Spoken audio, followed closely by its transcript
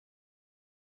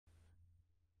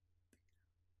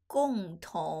共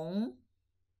同，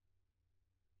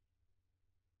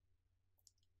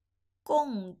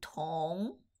共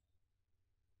同，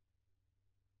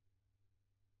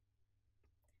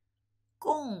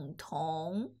共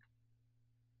同。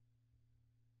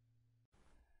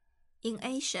In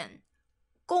Asian,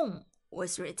 共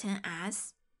was written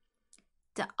as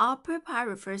the upper part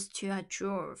refers to a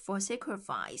jewel for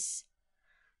sacrifice.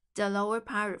 The lower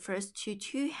part refers to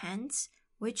two hands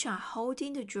which are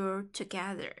holding the jewel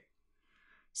together.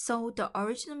 So the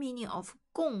original meaning of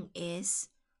共 is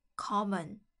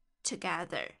common,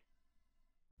 together.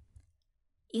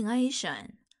 In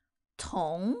Asian,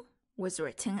 同 was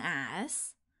written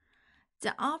as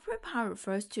the upper part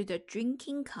refers to the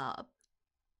drinking cup.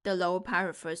 The lower part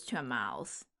refers to a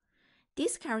mouth.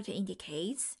 This character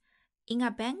indicates in a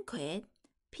banquet,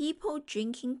 people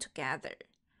drinking together.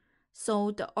 So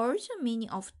the original meaning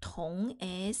of 同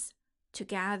is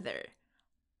together,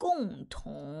 共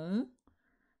同.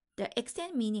 The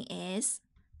extended meaning is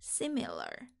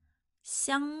similar,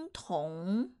 相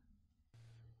同.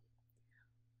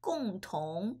 共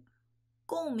同,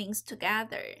 共 means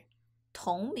together,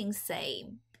 同 means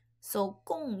same. So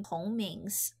共同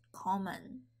means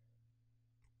common.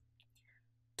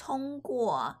 通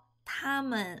过他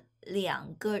们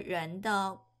2个人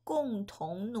的共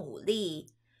同努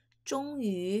力，终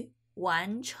于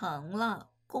完成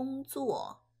了工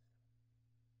作。